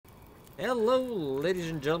Hello, ladies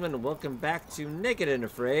and gentlemen, and welcome back to Naked and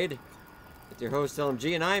Afraid with your host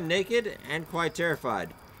LMG, and I'm naked and quite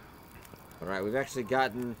terrified. Alright, we've actually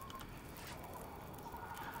gotten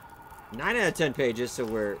 9 out of 10 pages,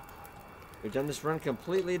 so we've done this run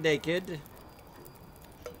completely naked.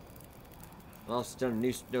 I've also done a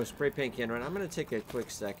new no spray paint can run. I'm going to take a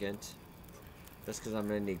quick second, just because I'm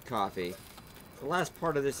going to need coffee. The last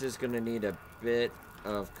part of this is going to need a bit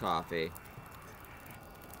of coffee.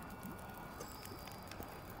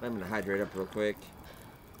 I'm going to hydrate up real quick.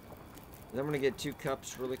 And I'm going to get 2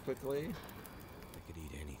 cups really quickly. I could eat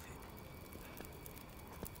anything.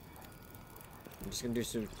 I'm just going to do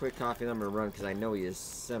some quick coffee and I'm going to run because I know he is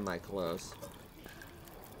semi-close.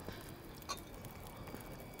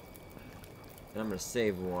 And I'm going to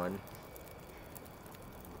save 1.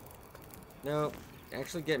 No,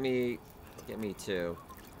 actually get me 2.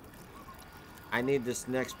 I need this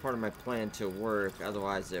next part of my plan to work,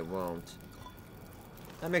 otherwise it won't.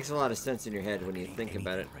 That makes a lot of sense in your head when you think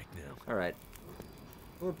about it. Right now. Alright.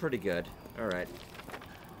 We're pretty good. Alright.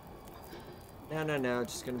 No.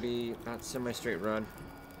 Just gonna be about semi-straight run.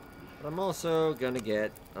 But I'm also gonna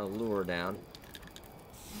get a lure down.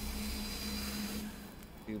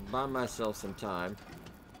 To buy myself some time.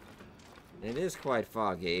 And it is quite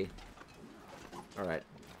foggy. Alright.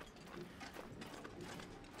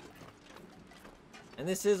 And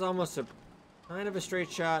this is almost a kind of a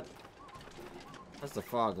straight shot. How's the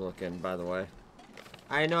fog looking, by the way?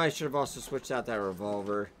 I know I should have also switched out that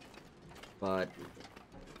revolver, but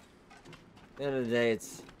at the end of the day,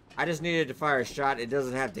 I just needed to fire a shot. It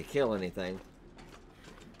doesn't have to kill anything.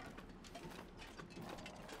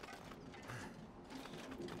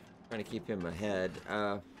 Trying to keep him ahead.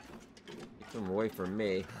 Keep him away from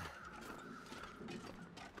me.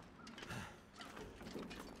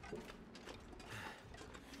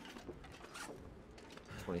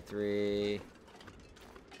 $23.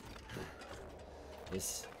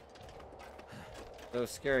 Is so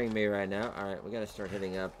scaring me right now. Alright, we gotta start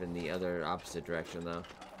heading up in the other opposite direction though.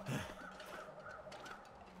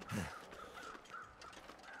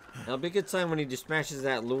 It'll be a good sign when he just smashes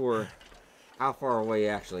that lure. How far away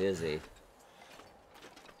actually is he?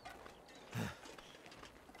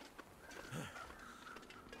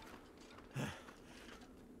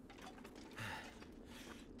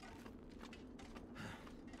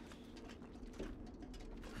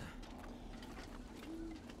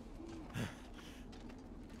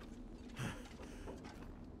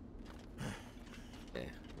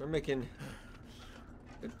 We're making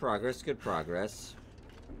good progress.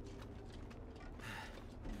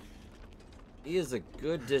 He is a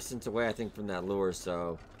good distance away, I think, from that lure,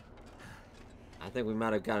 so I think we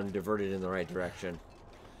might have got him diverted in the right direction.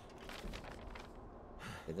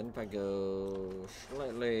 Okay, then if I go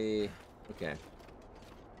slightly... Okay.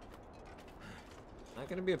 Not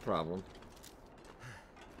gonna be a problem.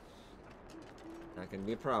 Not gonna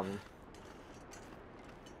be a problem.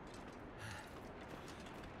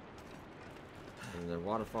 And the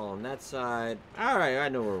waterfall on that side. Alright, I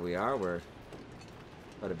know where we are. We're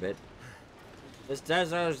quite a bit.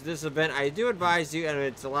 This event, I do advise you, and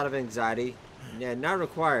it's a lot of anxiety. Yeah, not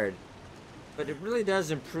required. But it really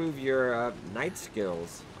does improve your night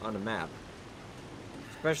skills on a map.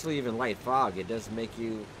 Especially even light fog. It does make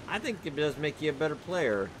you... I think it does make you a better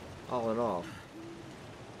player, all in all.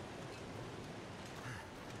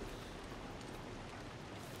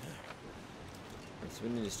 So we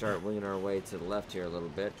need to start winging our way to the left here a little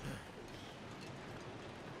bit.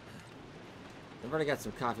 I've already got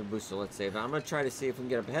some coffee boost, so let's save. I'm going to try to see if we can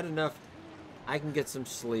get up ahead enough. I can get some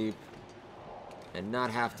sleep and not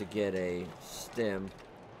have to get a stim.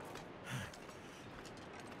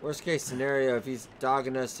 Worst case scenario, if he's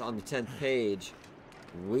dogging us on the 10th page,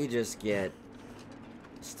 we just get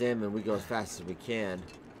stim and we go as fast as we can.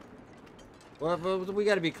 Well, we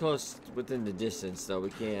got to be close within the distance, though.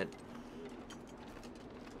 We can't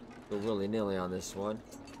go willy-nilly on this one.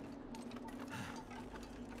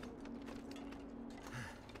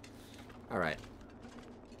 Alright.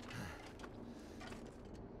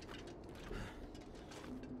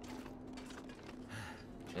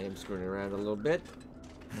 I am screwing around a little bit.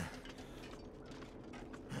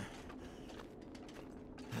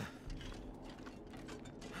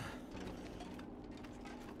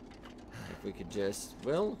 If we could just...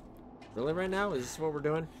 Will? Really right now? Is this what we're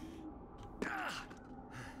doing?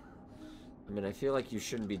 I mean, I feel like you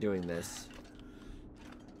shouldn't be doing this.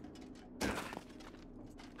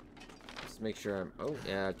 Just make sure I'm... Oh,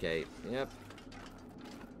 yeah, okay. Yep.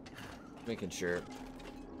 Making sure.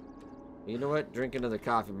 You know what? Drink another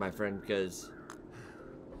coffee, my friend, because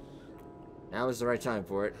now is the right time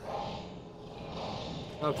for it.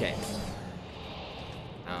 Okay.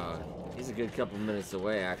 He's a good couple minutes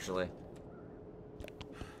away, actually.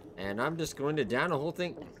 And I'm just going to down the whole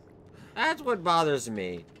thing. That's what bothers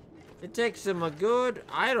me. It takes him a good,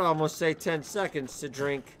 I'd almost say 10 seconds to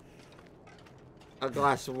drink a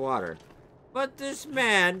glass of water. But this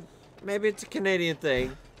man, maybe it's a Canadian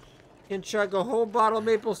thing, can chug a whole bottle of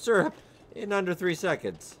maple syrup in under 3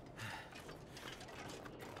 seconds.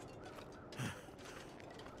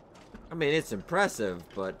 I mean, it's impressive,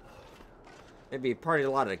 but maybe he partied a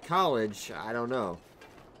lot at college. I don't know.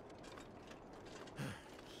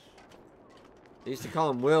 They used to call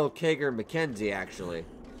him Will Kager McKenzie, actually.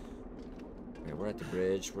 Okay, we're at the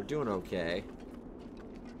bridge. We're doing okay.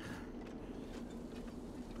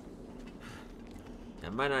 I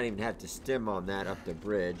might not even have to stem on that up the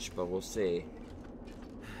bridge, but we'll see.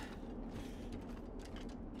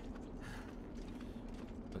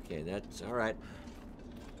 Okay, that's alright.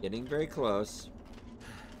 Getting very close.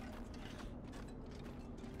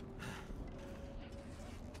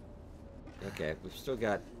 Okay, we've still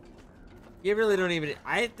got... You really don't even...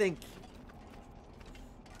 I think...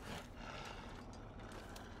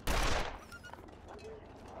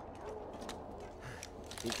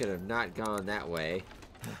 He could have not gone that way.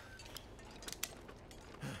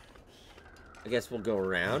 I guess we'll go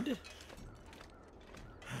around.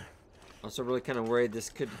 Also really kind of worried this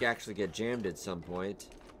could actually get jammed at some point,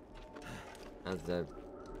 as the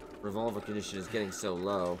revolver condition is getting so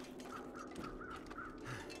low.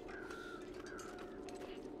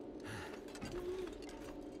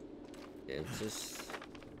 It's just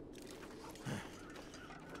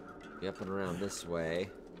be up and around this way.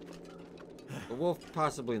 But we'll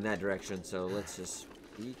possibly in that direction, so let's just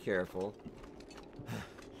be careful.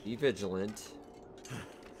 Be vigilant.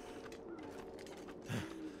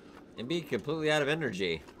 And be completely out of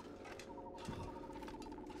energy.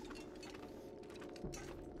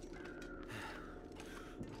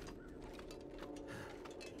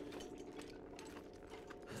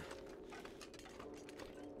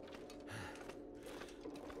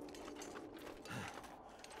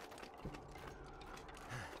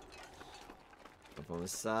 Up on the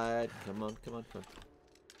side. Come on, come on, come on.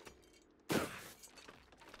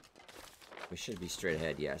 We should be straight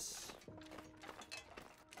ahead, yes.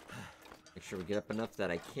 Make sure we get up enough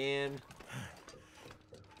that I can.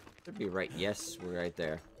 Should be right. Yes, we're right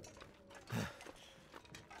there.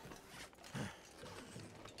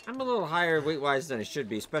 I'm a little higher weight-wise than I should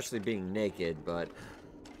be, especially being naked, but...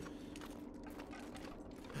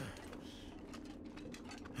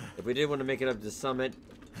 If we did want to make it up to the summit,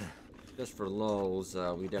 just for lulls,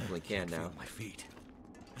 we definitely can now. My feet.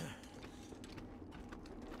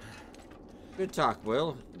 Good talk,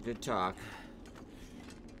 Will. Good talk.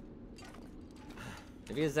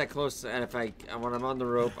 If he is that close, and when I'm on the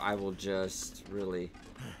rope, I will just really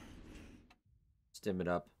stim it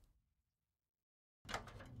up.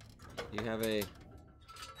 You have a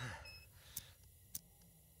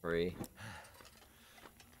free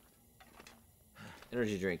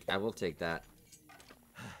energy drink. I will take that.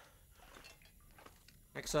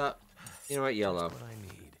 Next up, you know what? Yellow. That's what I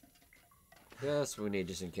need. Just what we need,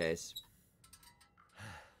 just in case.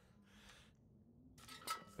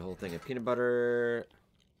 The whole thing of peanut butter.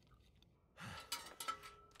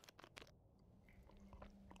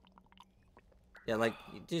 Yeah, like,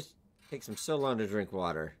 it just takes them so long to drink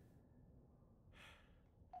water.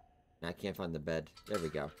 I can't find the bed. There we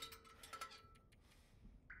go.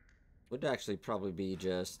 Would actually probably be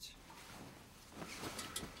just...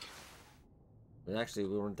 But actually,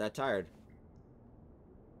 we weren't that tired.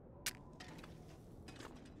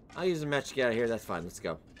 I'll use a match to get out of here. That's fine. Let's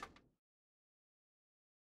go.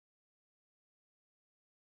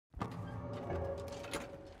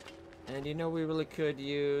 And you know, we really could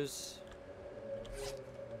use...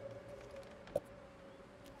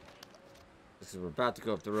 This is, we're about to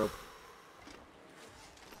go up the rope.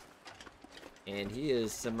 And he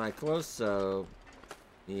is semi-close, so...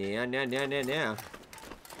 Yeah.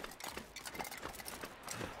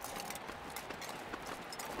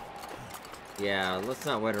 Yeah, let's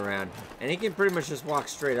not wait around. And he can pretty much just walk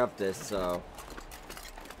straight up this, so...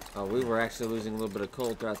 Oh, we were actually losing a little bit of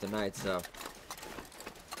cold throughout the night, so...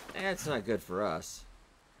 That's not good for us.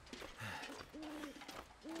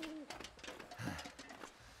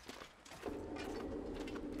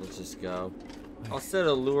 Let's just go. I'll set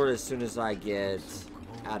a lure as soon as I get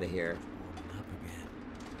out of here.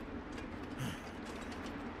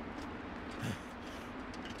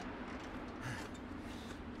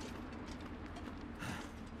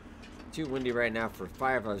 Too windy right now for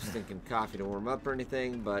fire if I was thinking coffee to warm up or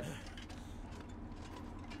anything, but...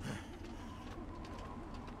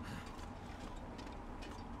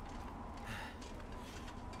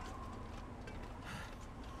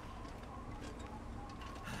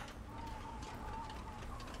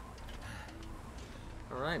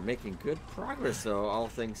 Alright, making good progress though, all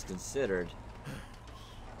things considered.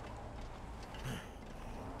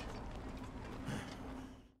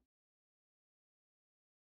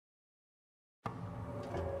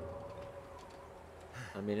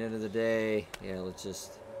 I mean, end of the day, yeah, let's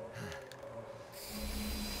just...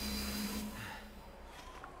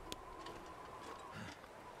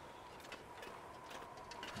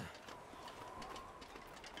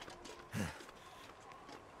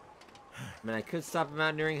 I mean, I could stop a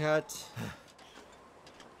mountaineering hut.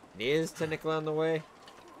 It is technically on the way.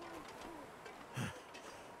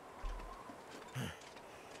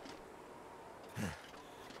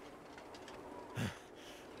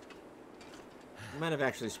 I might have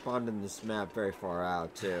actually spawned in this map very far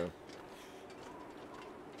out, too.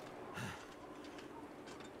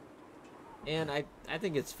 And I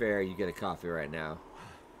think it's fair you get a coffee right now.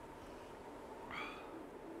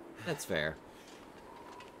 That's fair.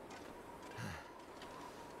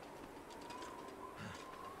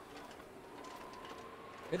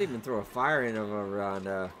 Could even throw a fire in around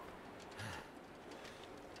the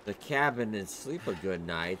cabin and sleep a good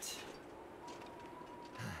night.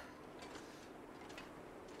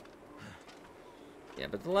 Yeah,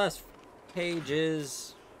 but the last page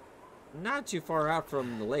is not too far out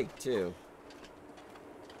from the lake, too.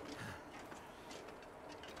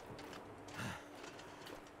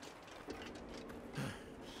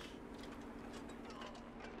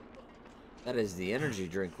 That is the energy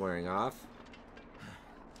drink wearing off.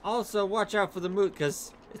 Also, watch out for the moose,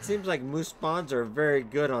 because it seems like moose spawns are very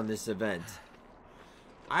good on this event.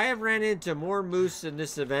 I have ran into more moose in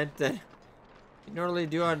this event than you normally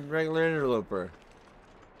do on regular interloper.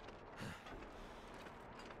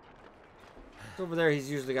 Over there, he's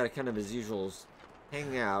usually got kind of his usuals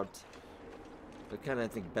hanging out. But kind of, I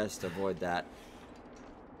think, best to avoid that.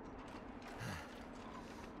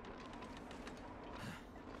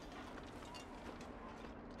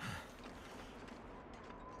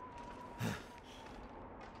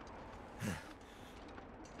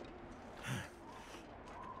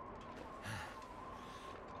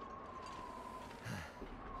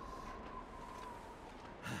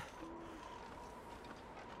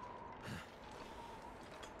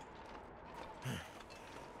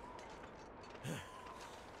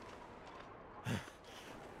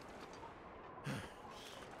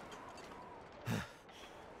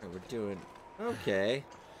 We're doing okay.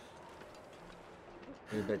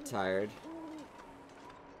 We're a bit tired.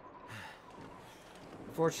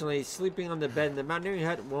 Unfortunately, sleeping on the bed in the mountaineering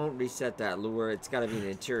hut won't reset that lure. It's got to be an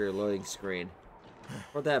interior loading screen.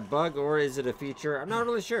 Or that bug, or is it a feature? I'm not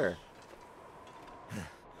really sure.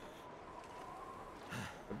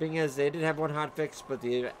 But being as they did have one hotfix, but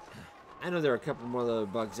I know there are a couple more other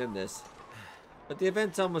bugs in this. But the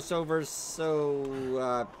event's almost over,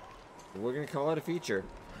 so we're gonna call it a feature.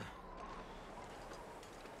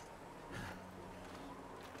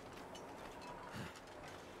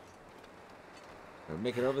 We'll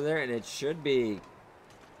make it over there, and it should be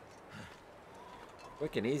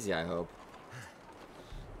quick and easy, I hope.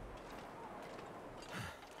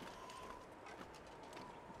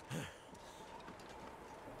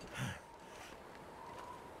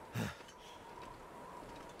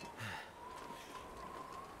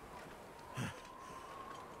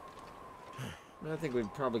 I think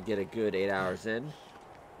we'd probably get a good 8 hours in.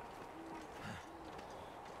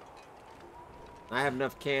 I have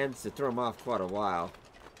enough cans to throw them off quite a while.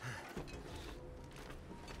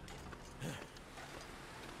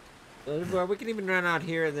 Well, we could even run out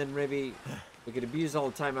here, and then maybe we could abuse all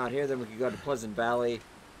the time out here. Then we could go to Pleasant Valley.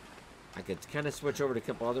 I could kind of switch over to a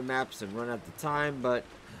couple other maps and run out the time, but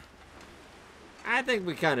I think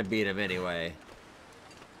we kind of beat him anyway.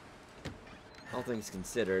 All things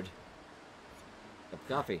considered. Cup of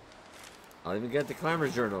coffee. I'll even get the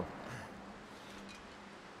Climber's Journal.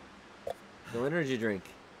 No energy drink.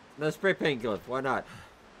 No spray painkiller. Why not?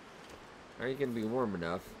 Are you going to be warm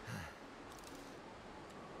enough?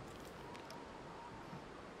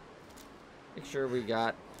 Make sure we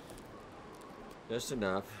got just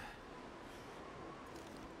enough.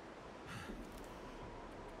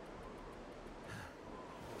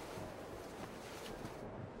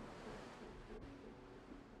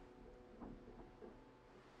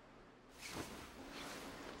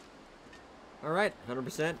 Alright,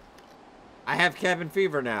 100%. I have cabin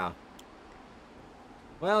fever now.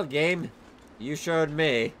 Well, game, you showed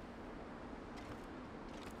me.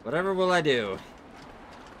 Whatever will I do?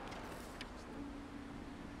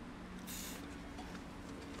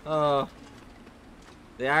 Oh.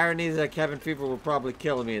 The irony is that cabin fever will probably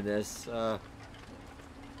kill me in this.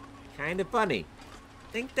 Kind of funny.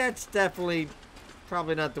 I think that's definitely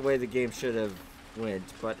probably not the way the game should have went,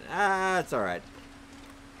 but it's alright.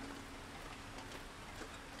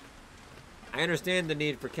 I understand the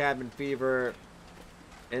need for cabin fever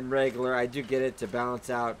and regular. I do get it to balance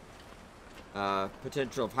out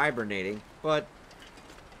potential of hibernating, but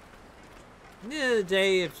at the end of the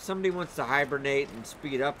day, if somebody wants to hibernate and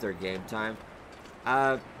speed up their game time,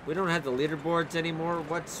 we don't have the leaderboards anymore.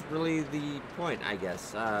 What's really the point, I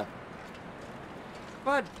guess?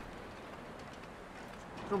 But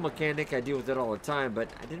no mechanic, I deal with it all the time, but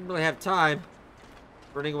I didn't really have time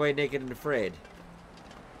running away naked and afraid.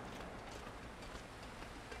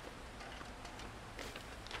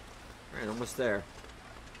 Alright, almost there.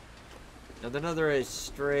 Now, then another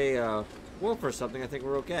stray wolf or something, I think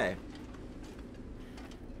we're okay.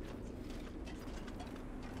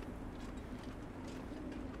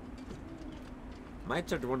 Might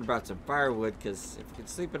start to wonder about some firewood, because if we can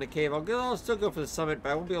sleep in a cave, I'll still go for the summit, but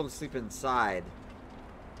I won't be able to sleep inside.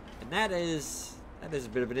 And that is a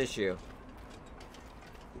bit of an issue.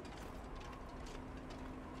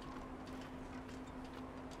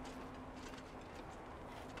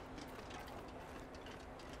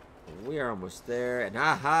 We are almost there, and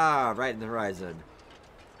aha, right in the horizon.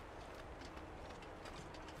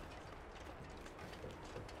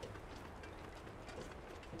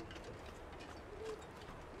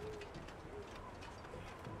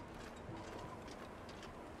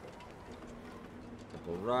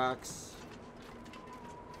 Couple rocks.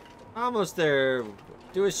 Almost there.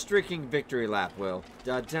 Do a streaking victory lap, Will.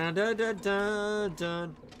 Dun dun dun dun dun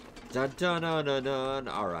dun dun dun dun dun dun.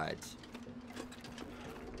 All right.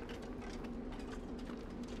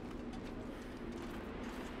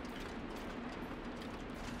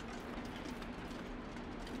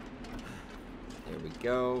 There we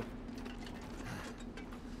go.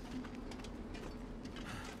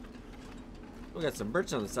 We got some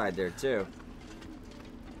birch on the side there too.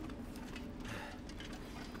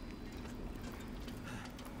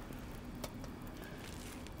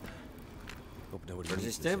 Hope nobody Emergency needs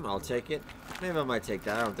this stim, I'll anymore. take it. Maybe I might take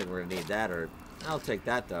that. I don't think we're gonna need that, or I'll take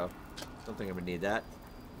that though. Don't think I'm gonna need that.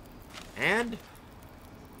 And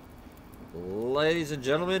ladies and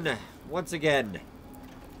gentlemen, once again,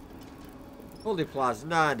 hold the applause.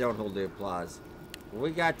 Nah, don't hold the applause.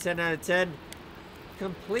 We got 10 out of 10.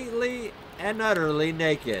 Completely and utterly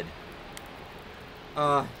naked.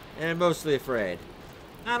 And mostly afraid.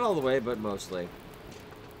 Not all the way, but mostly.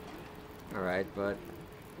 Alright, but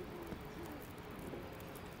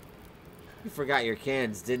you forgot your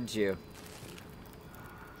cans, didn't you?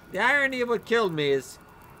 The irony of what killed me is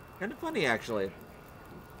kind of funny, actually.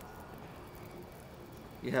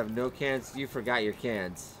 You have no cans, you forgot your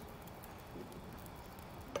cans.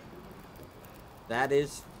 That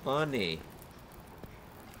is funny.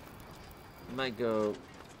 I might go...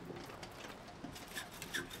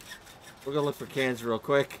 We're gonna look for cans real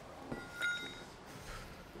quick.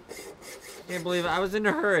 Can't believe it. I was in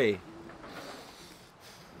a hurry.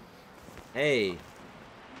 Hey.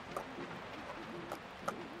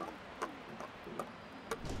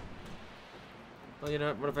 Well, you know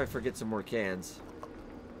what? What if I forget some more cans?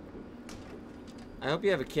 I hope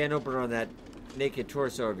you have a can opener on that naked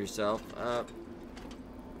torso of yourself.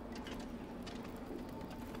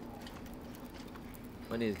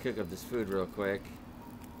 I need to cook up this food real quick.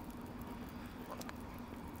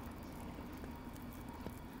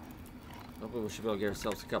 Hopefully we should be able to get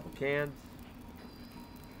ourselves a couple cans.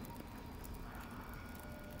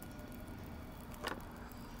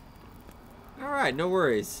 Alright, no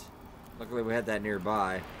worries. Luckily we had that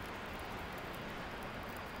nearby.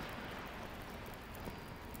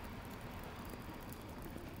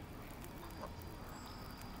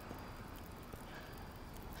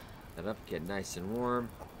 That up, get nice and warm.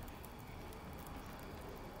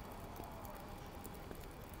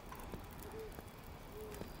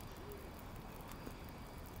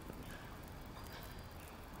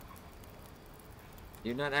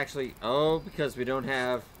 You're not actually... Oh, because we don't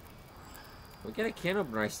have... We got a can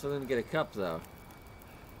opener. I still didn't get a cup, though.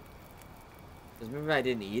 Because maybe I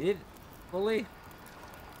didn't eat it fully?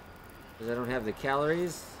 Because I don't have the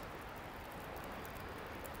calories?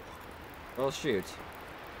 Well, shoot.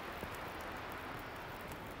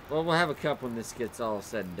 Well, we'll have a cup when this gets all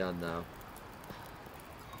said and done, though.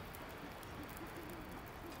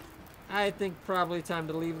 I think probably time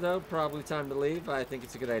to leave, though. Probably time to leave. I think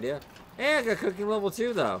it's a good idea. Hey, I got cooking level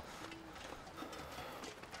 2, though.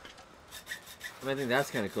 I think that's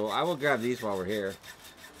kind of cool. I will grab these while we're here.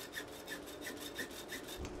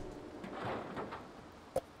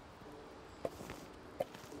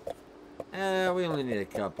 We only need a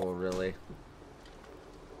couple, really.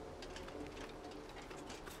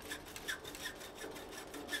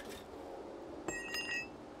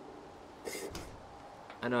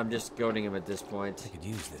 know I'm just goading him at this point. I could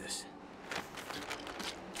use this.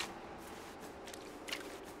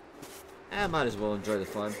 I might as well enjoy the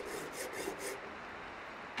fun.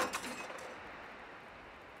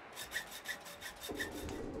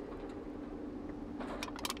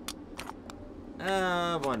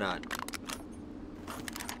 Why not?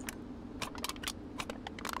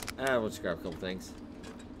 We'll just grab a couple things.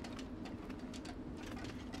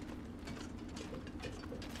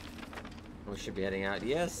 We should be heading out.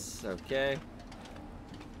 Yes, okay.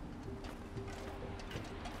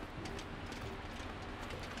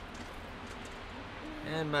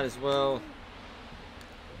 And might as well.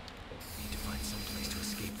 Need to find some place to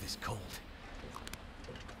escape this cold.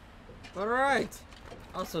 Alright.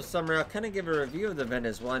 Also, Summer, I'll kind of give a review of the event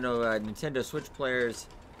as well. I know Nintendo Switch players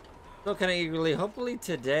still kind of eagerly. Hopefully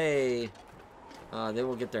today they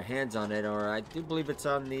will get their hands on it. Or I do believe it's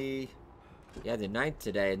on the 9th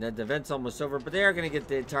today. And then the event's almost over. But they are going to get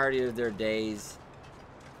the entirety of their days.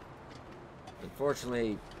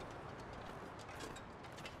 Unfortunately,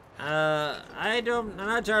 I'm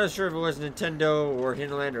not entirely sure if it was Nintendo or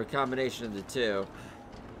Hinterland or a combination of the two.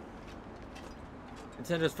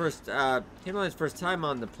 Nintendo's Hinterland's first time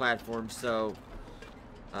on the platform, so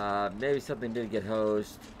maybe something did get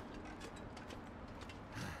hosed.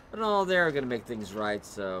 But all they're gonna make things right,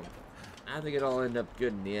 so I think it'll end up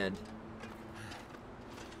good in the end.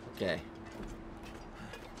 Okay.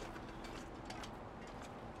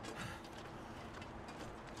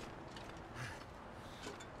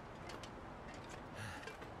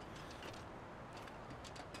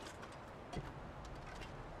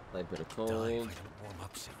 Light bit of cold. Die if I don't warm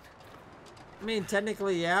up soon. I mean,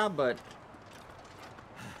 technically, yeah, but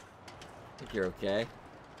I think you're okay.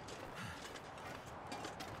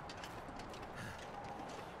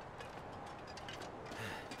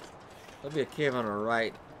 There'll be a cave on our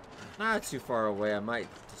right. Not too far away. I might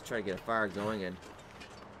just try to get a fire going and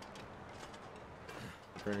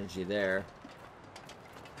for energy there.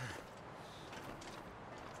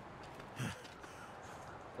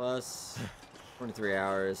 Plus 23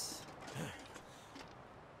 hours.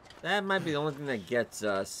 That might be the only thing that gets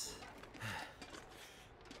us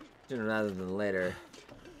sooner rather than later.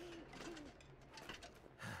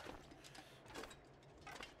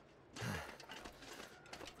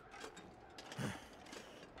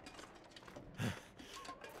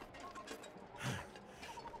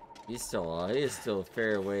 He is still a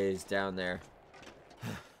fair ways down there.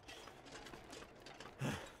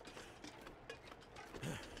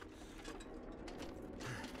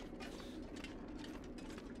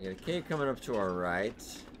 We got a cave coming up to our right.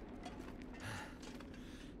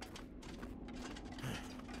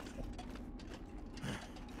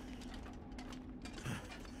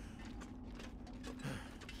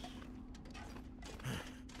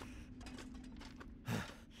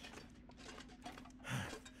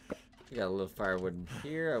 We got a little firewood in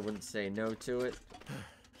here. I wouldn't say no to it.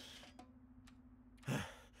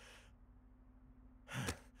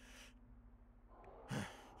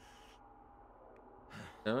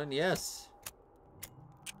 And yes.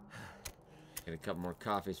 Get a couple more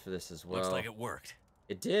coffees for this as well. Looks like it worked.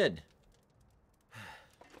 It did.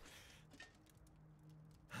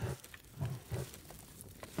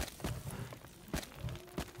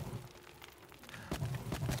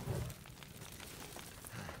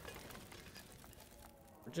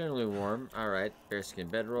 We're generally warm. Alright, bearskin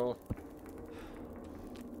bedroll.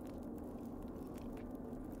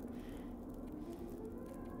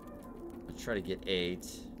 Let's try to get 8.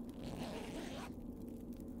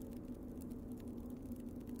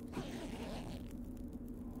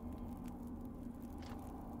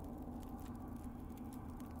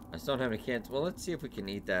 I still don't have any cans. Well, let's see if we can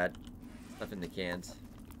eat that stuff in the cans.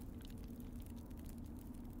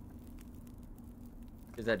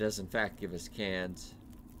 Because that does, in fact, give us cans.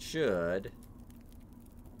 Should.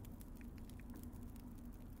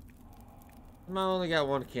 I only got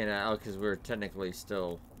 1 can out because we're technically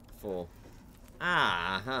still full.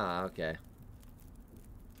 Okay.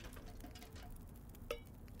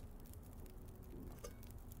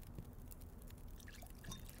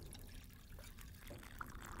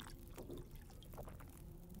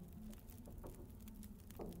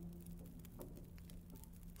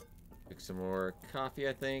 Pick some more coffee,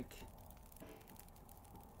 I think.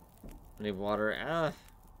 I need water.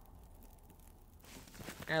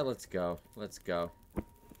 Let's go. Let's go.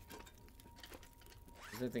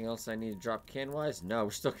 Is there anything else I need to drop can-wise? No,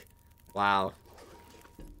 we're still... Wow.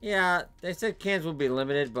 Yeah, they said cans will be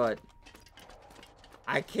limited, but...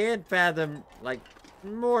 I can't fathom, like,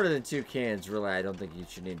 more than 2 cans, really, I don't think you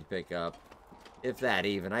should need to pick up. If that,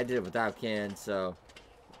 even. I did it without cans, so...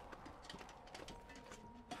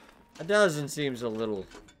 A dozen seems a little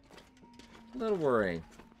worrying.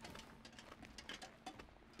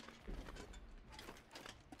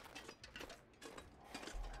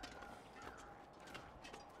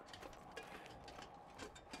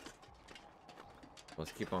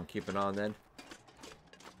 Let's keep on keeping on then.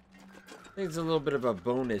 I think it's a little bit of a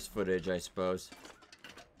bonus footage, I suppose.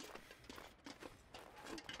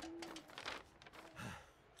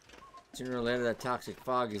 Sooner or later, that toxic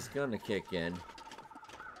fog is gonna kick in.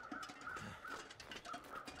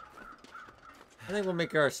 I think we'll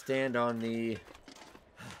make our stand on the...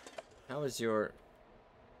 How was your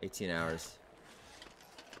 18 hours?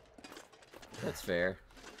 That's fair.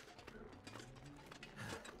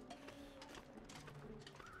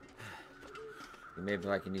 Maybe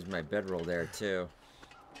I can use my bedroll there too.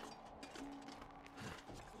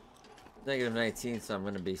 Negative 19, so I'm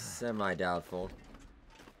going to be semi-doubtful.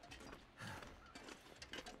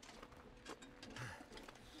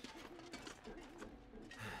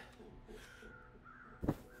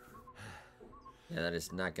 Yeah, that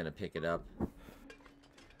is not going to pick it up.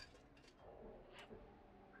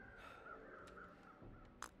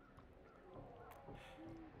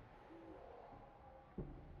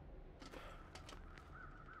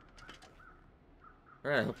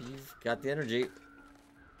 Alright, I hope you've got the energy.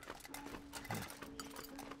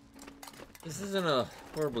 This isn't a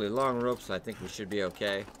horribly long rope, so I think we should be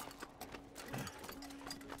okay.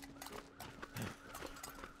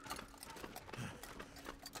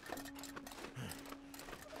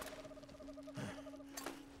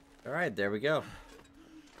 Alright, there we go.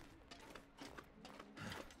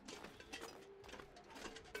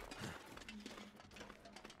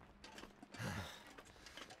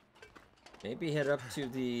 Maybe head up to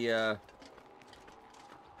the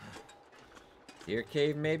deer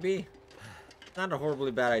cave, maybe? Not a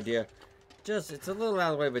horribly bad idea. Just, it's a little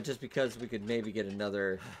out of the way, but just because we could maybe get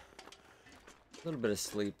another little bit of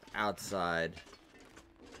sleep outside.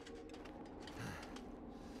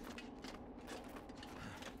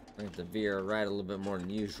 I have to veer right a little bit more than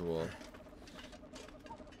usual.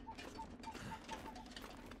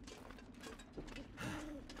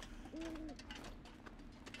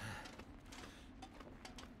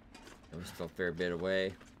 We're still a fair bit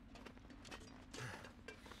away.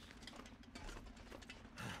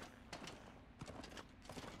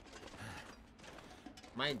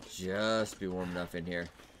 Might just be warm enough in here.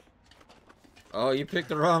 Oh, you picked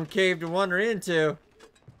the wrong cave to wander into.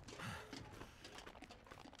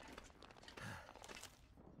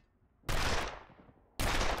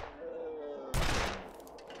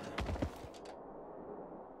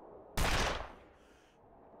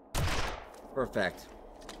 Perfect.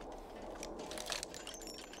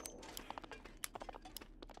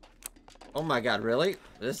 Oh my god, really?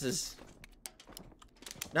 This is...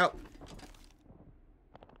 No.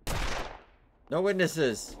 No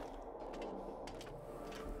witnesses.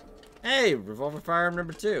 Hey, revolver firearm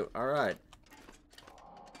number 2. Alright.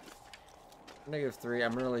 -3.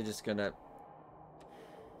 I'm really just gonna...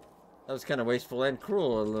 That was kind of wasteful and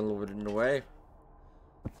cruel a little bit in a way.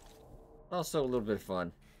 Also a little bit of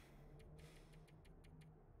fun.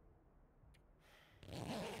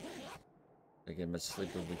 Get as much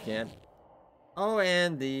sleep as we can. Oh,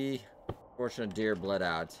 and the portion of deer bled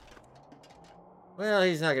out. Well,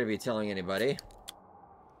 he's not going to be telling anybody.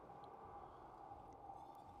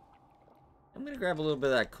 I'm going to grab a little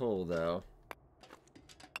bit of that coal, though.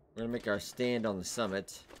 We're going to make our stand on the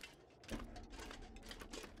summit.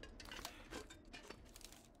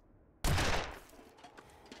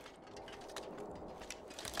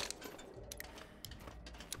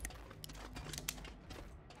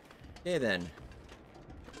 Okay, then.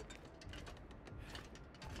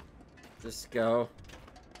 Just go.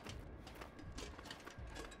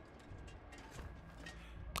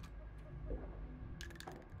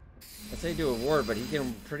 I'd say do a ward, but he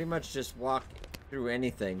can pretty much just walk through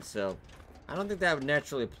anything, so I don't think that would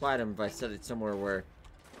naturally apply to him if I set it somewhere where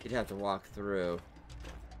he'd have to walk through.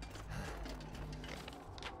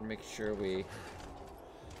 Make sure we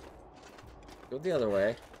go the other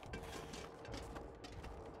way.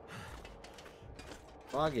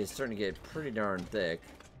 Fog is starting to get pretty darn thick.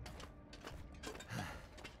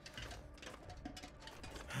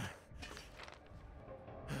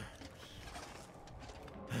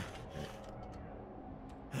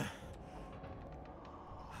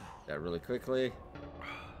 That really quickly.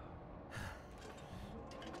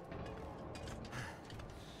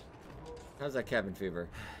 How's that cabin fever?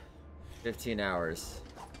 15 hours.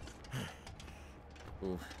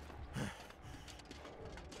 Oof.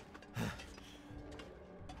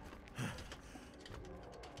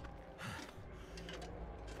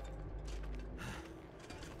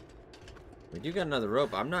 do got another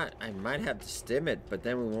rope. I might have to stim it, but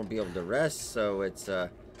then we won't be able to rest, so it's a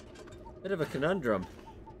bit of a conundrum.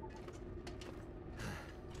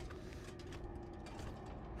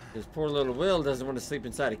 Because poor little Will doesn't want to sleep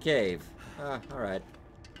inside a cave. Alright.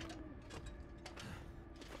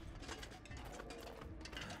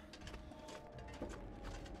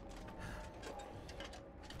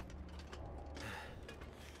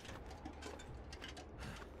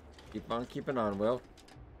 Keep on keeping on, Will.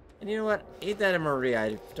 And you know what? Eat that MRE.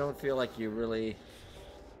 I don't feel like you really...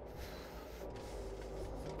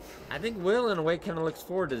 I think Will, in a way, kind of looks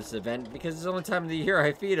forward to this event because it's the only time of the year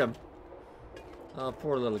I feed him. Oh,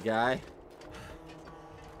 poor little guy.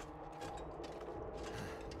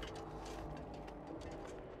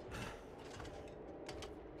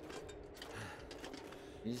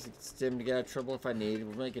 Use the stim to get out of trouble if I need.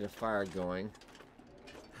 We'll make it a fire going.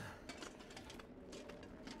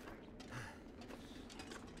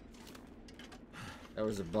 That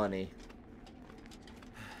was a bunny.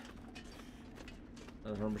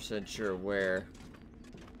 Not 100% sure where.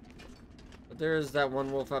 But there's that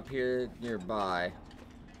one wolf up here nearby.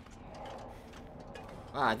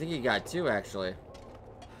 Ah, I think he got two actually.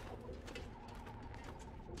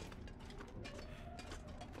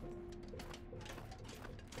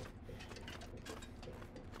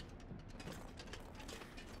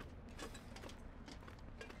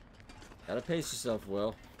 Gotta pace yourself,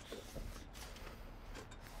 Will.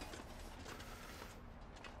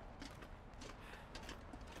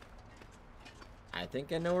 I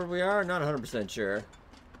think I know where we are. Not 100% sure.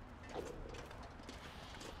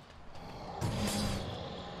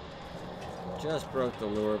 Just broke the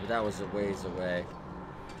lure, but that was a ways away.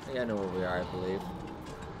 I think I know where we are, I believe.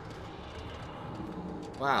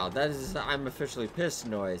 Wow, that is I'm officially pissed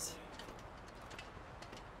noise.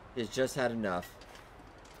 He's just had enough.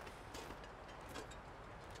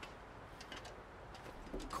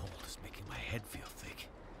 Cold is making my head feel thick.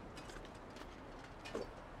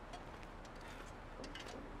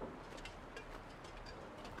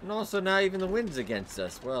 And also now even the wind's against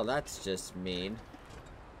us. Well, that's just mean.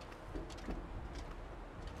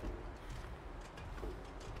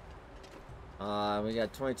 We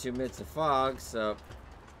got 22 minutes of fog, so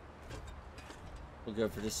we'll go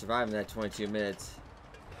for just surviving that 22 minutes.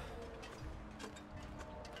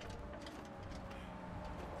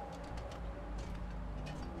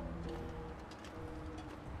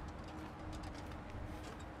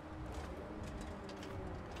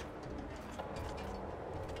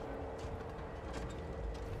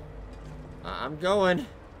 I'm going.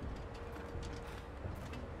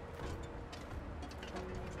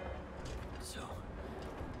 So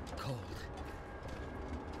cold.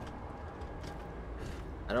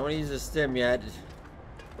 I don't want to use the stim yet.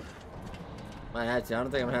 Might have to. I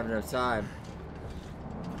don't think I'm gonna have enough time.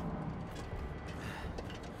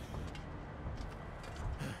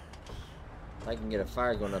 If I can get a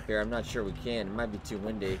fire going up here, I'm not sure we can. It might be too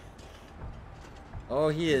windy. Oh,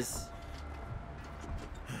 he is.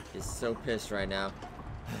 He's so pissed right now.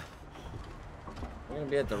 We're gonna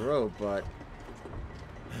be at the rope, but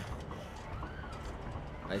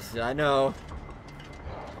I know.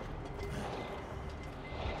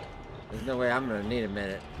 There's no way I'm gonna need a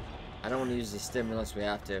minute. I don't want to use the stim unless we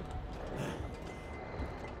have to.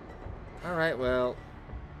 Alright, well.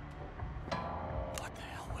 What the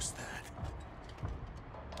hell was that?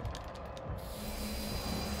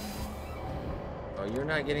 Oh, you're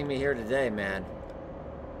not getting me here today, man.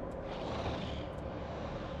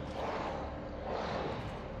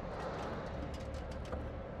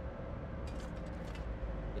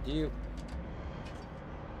 But do you...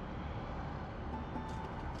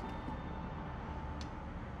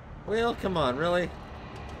 Well, come on, really?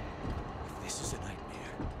 If this is a nightmare,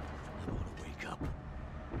 I want to wake up.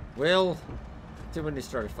 Will, too windy to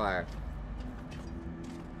start a fire.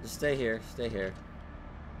 Just stay here, stay here.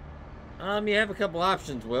 You have a couple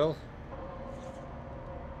options, Will.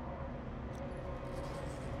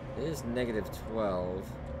 It is -12.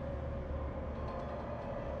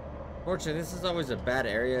 Fortunately, this is always a bad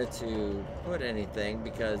area to put anything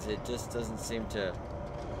because it just doesn't seem to...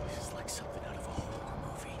 This is like something out of a horror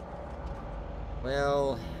movie.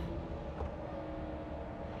 Well...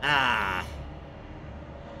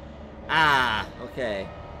 okay.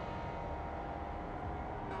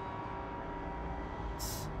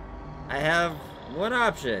 I have one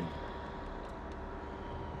option.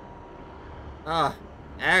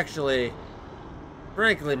 Actually,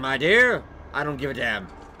 frankly, my dear, I don't give a damn.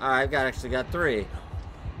 I've actually got 3.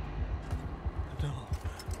 No.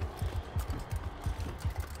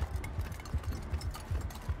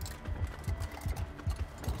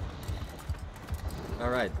 All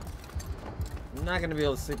right. I'm not gonna be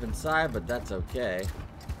able to sleep inside, but that's okay.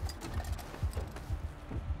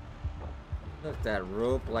 Look, that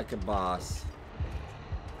rope like a boss.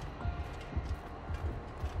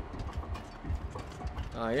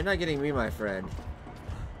 Oh, you're not getting me, my friend.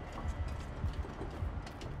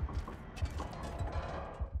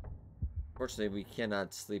 Fortunately, we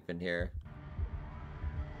cannot sleep in here.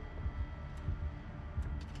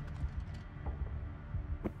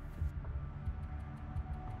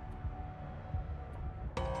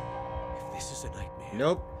 If this is a nightmare,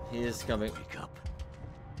 Nope, he is coming. wake up.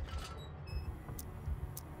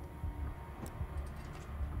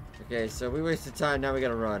 Okay, so we wasted time, now we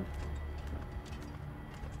gotta run.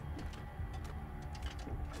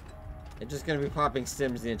 It's just gonna be popping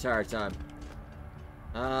stims the entire time.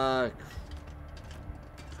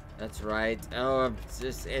 That's right. Oh,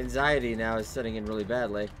 just anxiety now is setting in really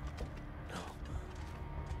badly. No.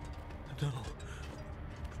 No.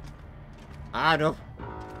 Ah, no.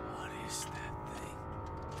 What is that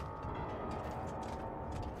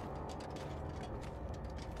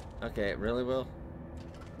thing? Okay, really, Will?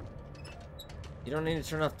 You don't need to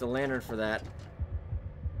turn off the lantern for that.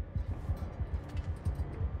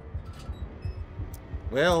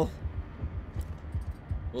 Will?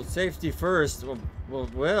 Well, safety first. Well,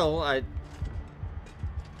 Will,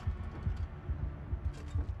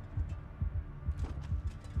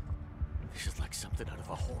 This is like something out of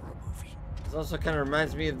a horror movie. This also kind of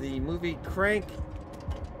reminds me of the movie Crank.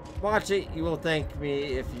 Watch it. You will thank me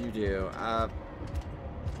if you do.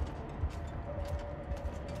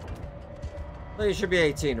 Well, you should be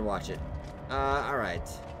 18 to watch it. Alright.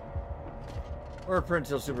 Or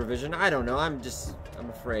parental supervision. I don't know. I'm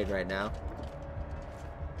afraid right now.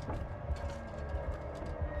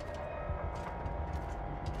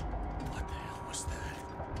 What the hell was that?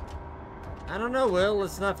 I don't know, Will.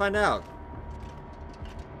 Let's not find out.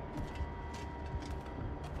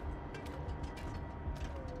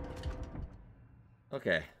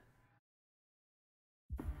 Okay.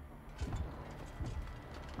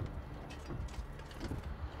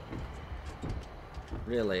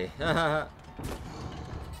 Really? I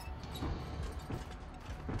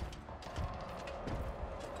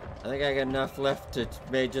think I got enough left to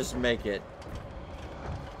just make it.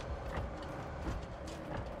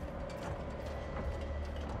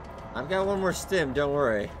 I've got one more stim, don't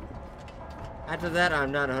worry. After that,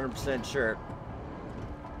 I'm not 100% sure.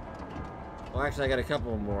 Well, actually, I got a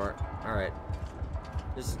couple more. Alright.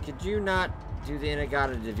 Just, could you not do the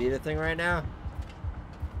Inagata Devita thing right now?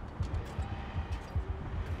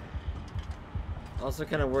 Also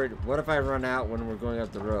kind of worried, what if I run out when we're going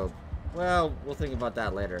up the road? Well, we'll think about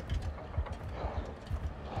that later.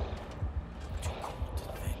 Too cold to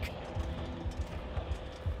think.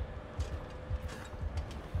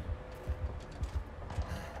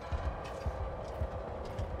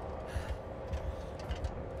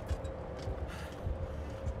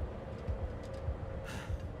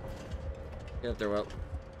 Get up there, Will.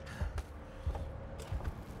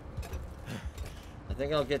 I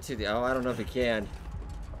think I'll get to the... Oh, I don't know if he can.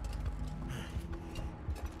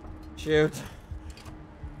 Shoot.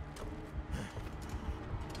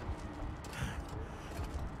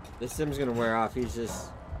 This sim's gonna wear off. He's just...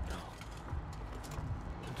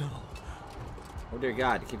 No. Oh, dear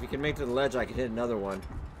God. If you can make it to the ledge, I can hit another one.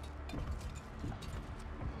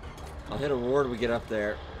 I'll hit a ward when we get up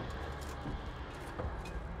there.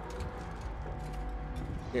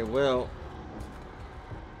 Okay, Will.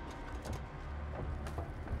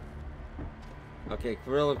 Okay,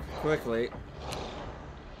 real quickly.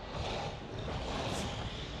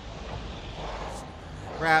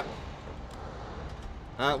 Crap.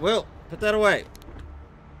 Will, put that away.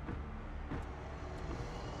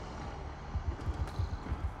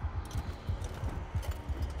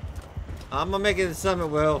 I'm gonna make it to the summit,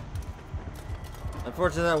 Will.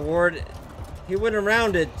 Unfortunately, that ward, he went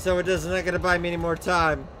around it, so it doesn't not gonna buy me any more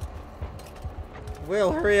time.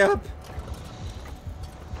 Will, hurry up.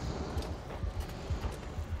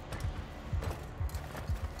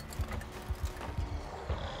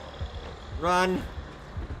 Run.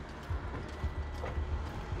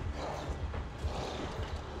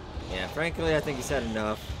 Yeah, frankly, I think he's had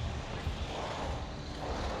enough.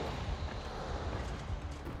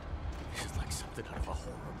 This is like something out of a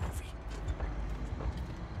horror movie.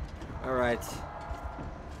 Alright.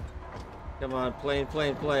 Come on, plane.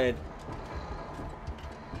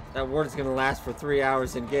 That ward is gonna last for 3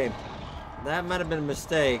 hours in game. That might have been a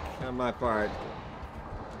mistake on my part.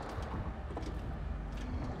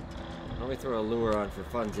 Let me throw a lure on for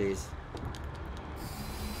funsies.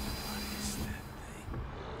 What is that thing?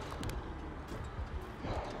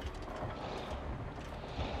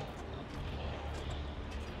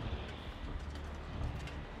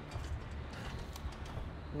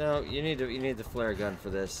 No, you need the flare gun for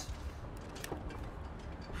this.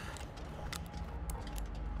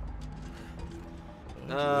 I'd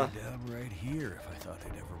lay down right here if I thought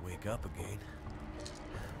I'd ever wake up again.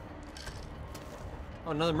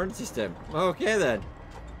 Oh, another emergency stim. Okay then.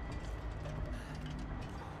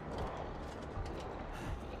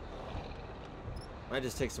 Might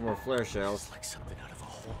just take some more flare shells. It's like something out of a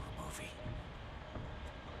horror movie.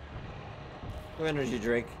 No energy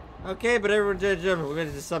drink. Okay, but everyone did jump. We're going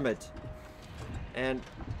to the summit. And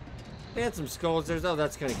they had some skulls. There's oh,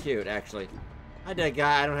 that's kind of cute, actually. Hi, dead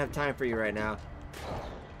guy. I don't have time for you right now.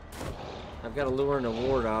 I've got a lure and a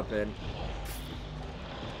ward up, and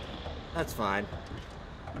that's fine.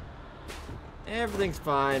 Everything's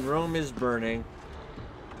fine. Rome is burning.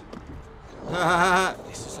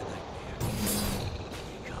 This is a nightmare.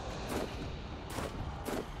 Wake up.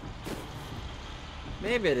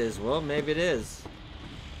 Maybe it is, Will. Maybe it is.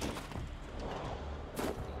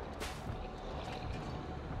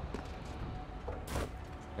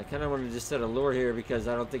 I kind of want to just set a lure here because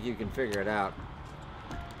I don't think you can figure it out.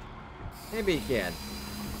 Maybe you can.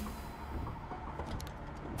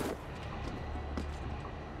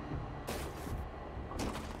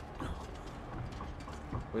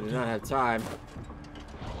 We do not have time.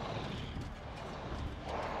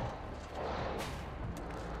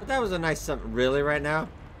 But that was a nice something. Really, right now?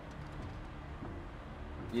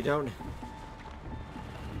 You don't...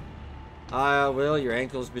 Will, your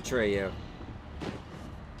ankles betray you.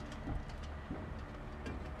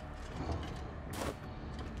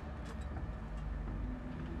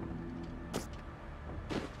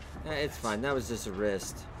 It's fine. That was just a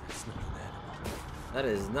wrist. That's not an animal. That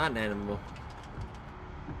is not an animal.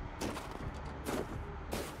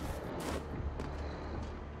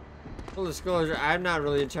 Full disclosure, I'm not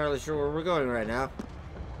really entirely sure where we're going right now.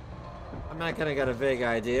 I'm not kind of got a vague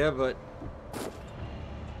idea, but...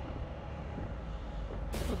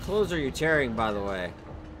 What clothes are you tearing, by the way?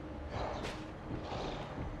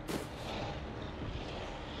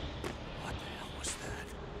 What the hell was that?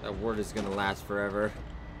 That word is gonna last forever.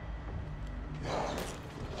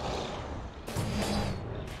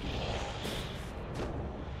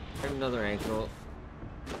 Another ankle.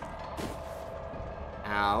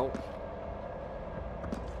 Ow.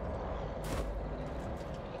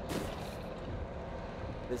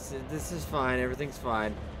 This is fine. Everything's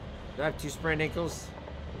fine. Do I have 2 sprained ankles?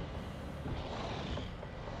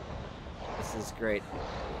 This is great.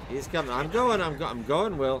 He's coming. I'm going. I'm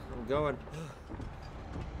going, Will. I'm going.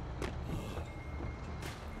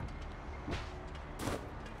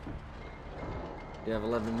 You have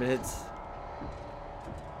 11 minutes.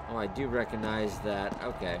 Oh, I do recognize that.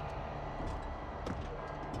 Okay.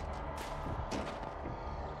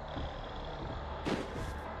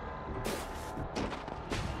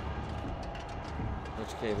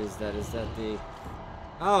 Which cave is that? Is that the...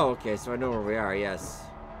 Oh, okay, so I know where we are, yes.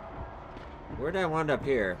 Where did I wind up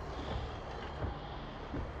here?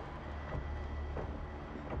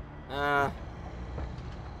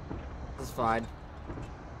 This is fine.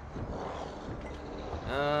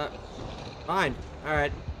 Fine.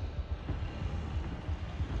 Alright.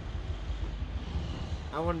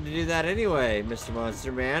 I wanted to do that anyway, Mr.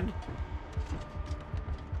 Monster Man.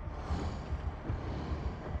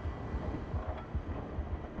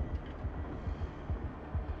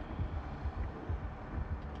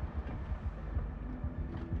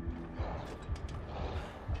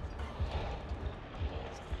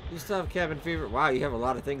 You still have cabin fever? Wow, you have a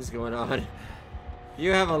lot of things going on.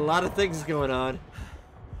 You have a lot of things going on.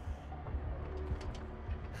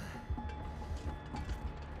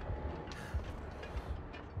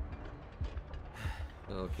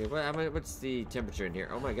 Okay, what's the temperature in here?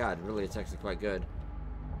 Oh my god, really, it's actually quite good.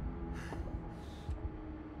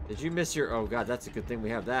 Did you miss your... Oh god, that's a good thing we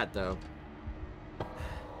have that, though.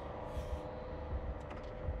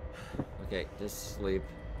 Okay, just sleep.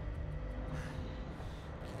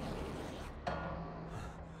 I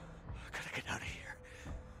gotta get out of here.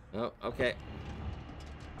 Oh, okay.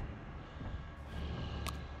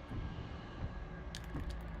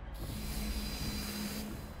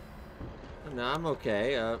 No, I'm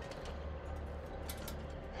okay.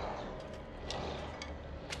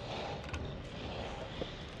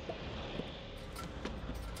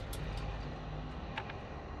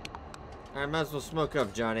 I might as well smoke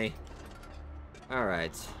up, Johnny. All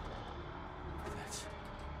right.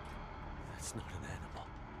 That's not an animal.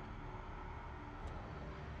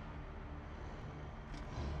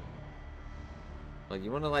 Well,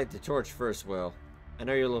 you want to light the torch first, Will. I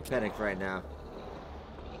know you're a little panicked right now.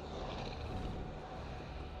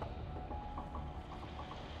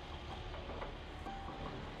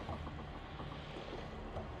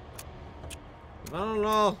 I don't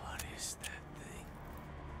know. What is that thing?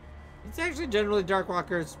 It's actually generally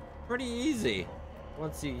Darkwalker. It's pretty easy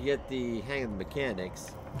once you get the hang of the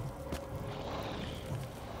mechanics.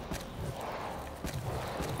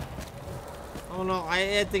 Oh no,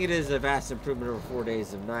 I think it is a vast improvement over 4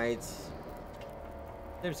 days and nights.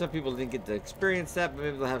 Maybe some people didn't get to experience that, but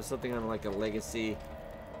maybe they'll have something on like a legacy.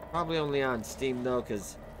 Probably only on Steam though,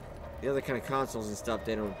 because the other kind of consoles and stuff,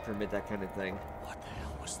 they don't permit that kind of thing. What the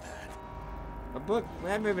hell was that? A book?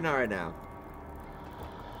 Well, maybe not right now.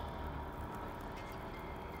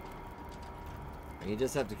 You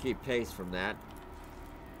just have to keep pace from that.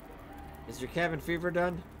 Is your cabin fever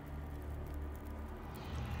done?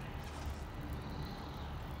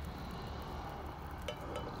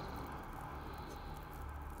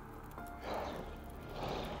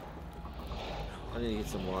 I need to get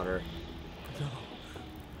some water. No.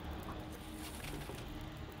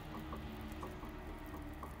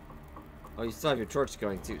 Oh, you still have your torch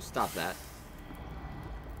going too. Stop that.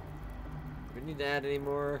 Do we need to add any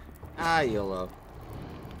more? Ah, YOLO.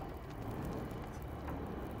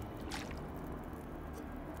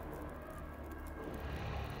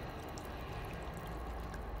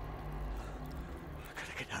 I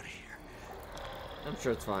gotta get out of here. I'm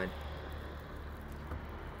sure it's fine.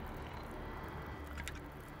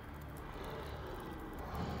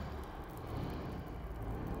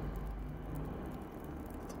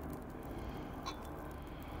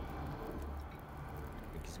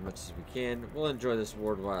 As much as we can. We'll enjoy this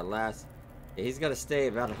ward while it lasts. Yeah, he's got to stay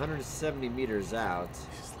about 170 meters out.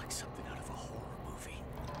 This is like something out of a horror movie.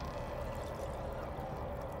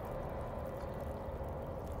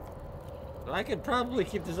 But I could probably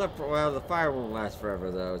keep this up for a while. The fire won't last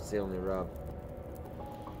forever, though. It's the only rub.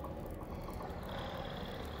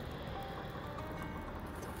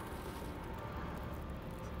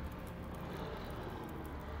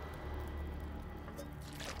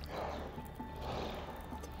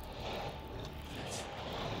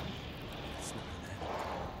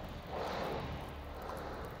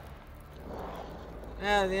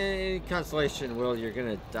 The consolation, Will, you're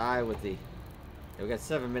gonna die with the... We got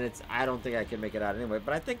 7 minutes. I don't think I can make it out anyway,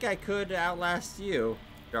 but I think I could outlast you,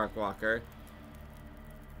 Darkwalker.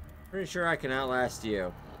 Pretty sure I can outlast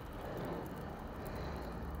you.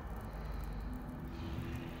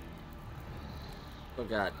 Oh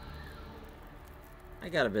god. I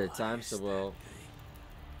got a bit of time, so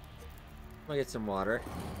we'll get some water.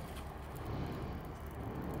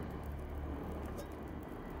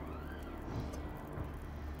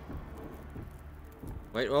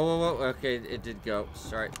 Wait, whoa. Okay, it did go.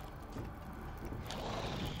 Sorry.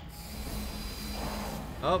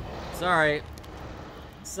 Oh, sorry.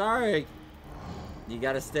 Sorry. You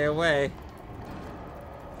gotta stay away.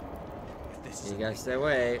 You gotta stay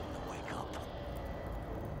away. Wake up.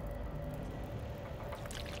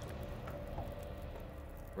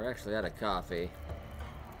 We're actually out of coffee.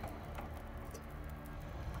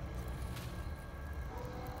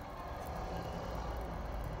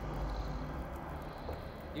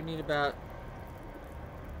 You need about...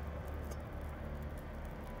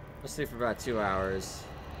 Let's say for about 2 hours.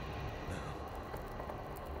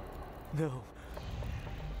 No.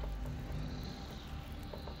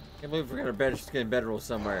 Can't believe we're gonna get in bedroll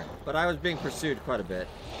somewhere. But I was being pursued quite a bit.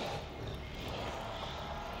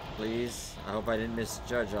 Please. I hope I didn't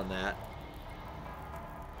misjudge on that.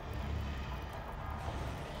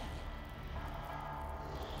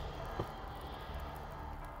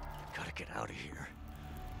 Gotta get out of here.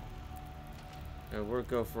 We'll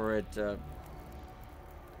go for it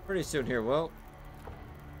pretty soon here, Will.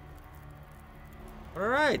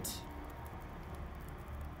 Alright.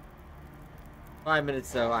 5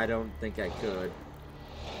 minutes though, I don't think I could.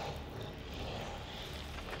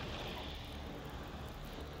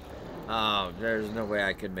 Oh, there's no way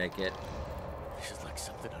I could make it. This is like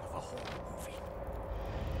something out of a horror movie.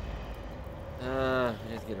 I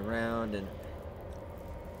have to get around and...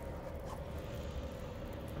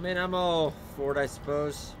 I mean, I'm all for it, I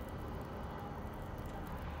suppose.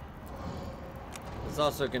 It's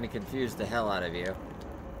also going to confuse the hell out of you.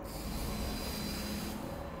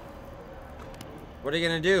 What are you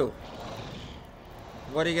going to do?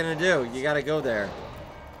 What are you going to do? You got to go there.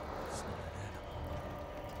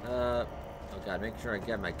 Oh god, make sure I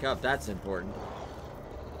get my cup. That's important.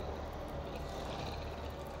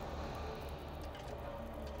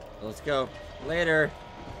 Let's go. Later.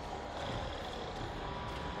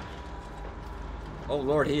 Oh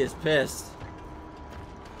lord, he is pissed.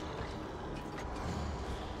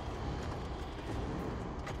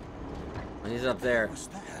 He's up there. What's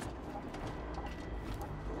that?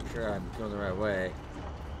 I'm sure I'm going the right way.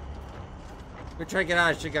 We tried to get out,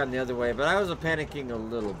 I should have gone the other way, but I was panicking a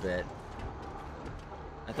little bit.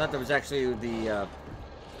 I thought that was actually the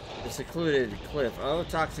secluded cliff. Oh,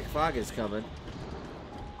 toxic fog is coming.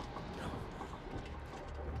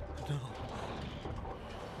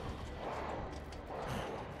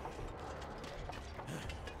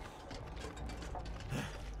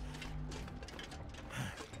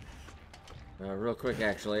 Real quick,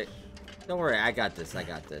 actually. Don't worry, I got this. I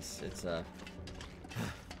got this. It's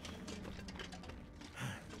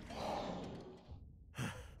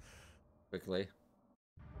quickly.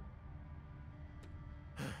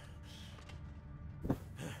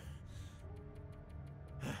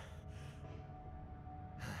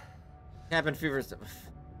 Cabin fever.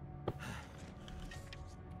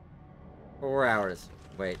 4 hours.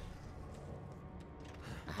 Wait.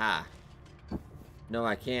 Aha. No,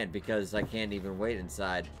 I can't because I can't even wait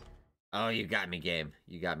inside. Oh, you got me, game.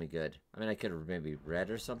 You got me good. I mean, I could have maybe read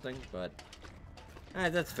or something, but...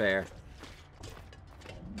 Alright, that's fair.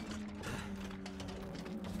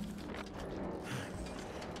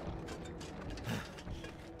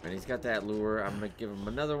 And he's got that lure. I'm gonna give him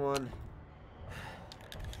another one.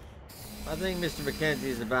 I think Mr.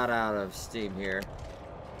 McKenzie's about out of steam here.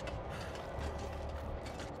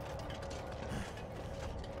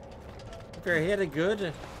 Fair, he had a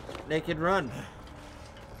good naked run.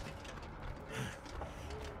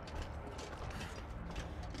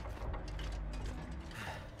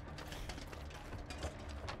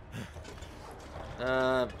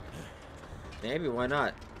 Maybe, why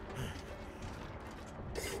not?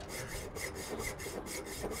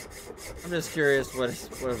 I'm just curious what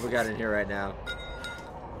have we got in here right now.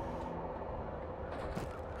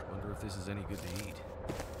 Wonder if this is any good to eat.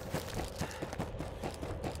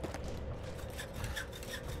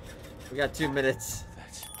 We got 2 minutes.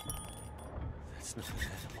 That's not an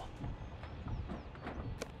animal.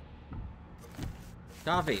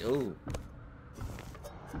 Coffee, ooh.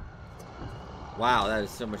 Wow, that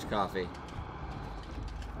is so much coffee.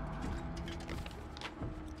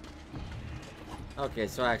 Okay,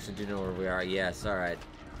 so I actually do know where we are. Yes, alright.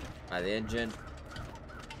 By the engine.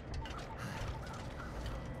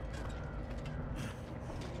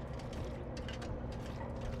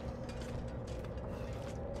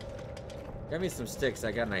 Give me some sticks,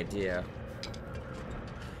 I got an idea.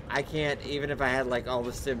 I can't, even if I had like all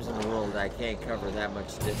the stims in the world, I can't cover that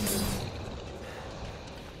much distance.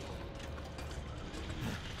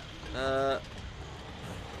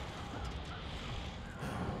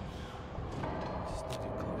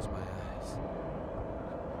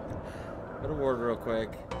 Go to ward real quick.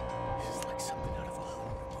 This is like something out of a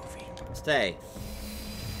horror movie. Stay.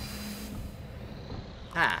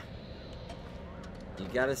 Ha! You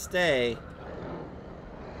gotta stay.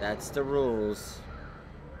 That's the rules.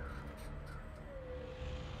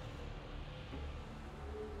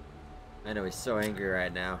 I know he's so angry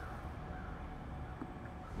right now.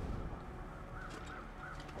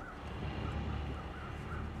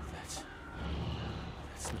 That's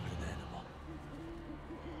not an animal.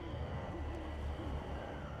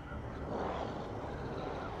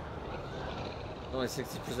 Only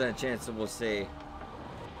 60% chance that we'll see.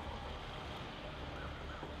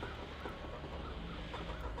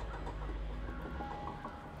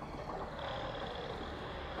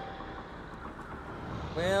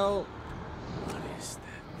 Well, What is that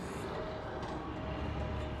thing?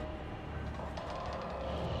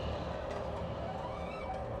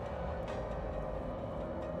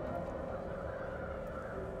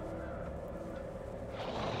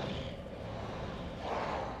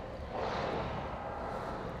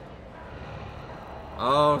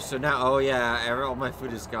 oh, so now, oh yeah, all my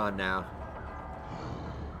food is gone now.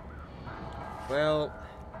 Well,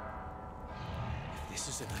 If this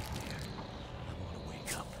is a nightmare, I want to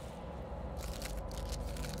wake up.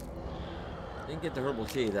 didn't get the herbal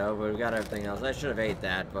tea though, but we got everything else. I should have ate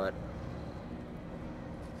that, but how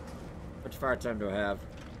much fire time do I have?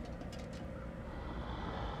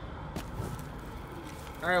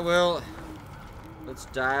 Alright, Will. Let's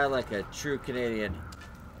die like a true Canadian.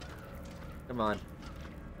 Come on.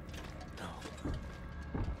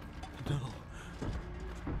 No.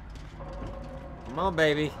 Come on,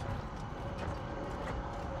 baby.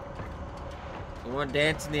 You want to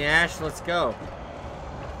dance in the ash? Let's go.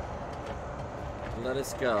 Let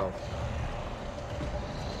us go.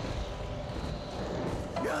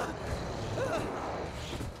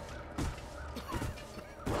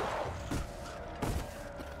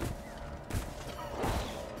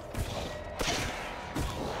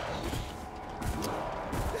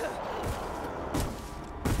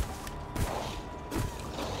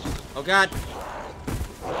 Oh God.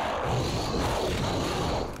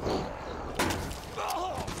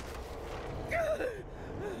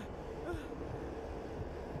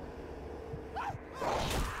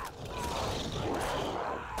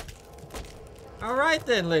 Alright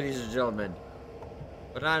then, ladies and gentlemen.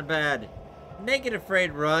 But not bad. Naked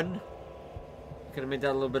Afraid run. Could have made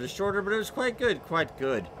that a little bit shorter, but it was quite good, quite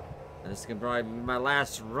good. And this is gonna probably be my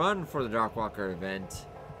last run for the Darkwalker event.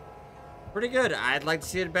 Pretty good. I'd like to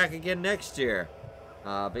see it back again next year.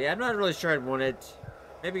 But yeah, I'm not really sure I'd want it.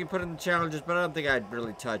 Maybe you can put in the challenges, but I don't think I'd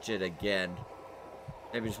really touch it again.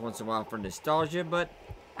 Maybe just once in a while for nostalgia, but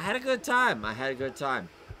I had a good time. I had a good time.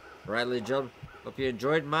 Alright, ladies and gentlemen, hope you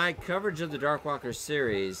enjoyed my coverage of the Darkwalker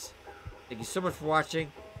series. Thank you so much for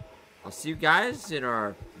watching. I'll see you guys in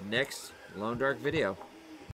our next Lone Dark video.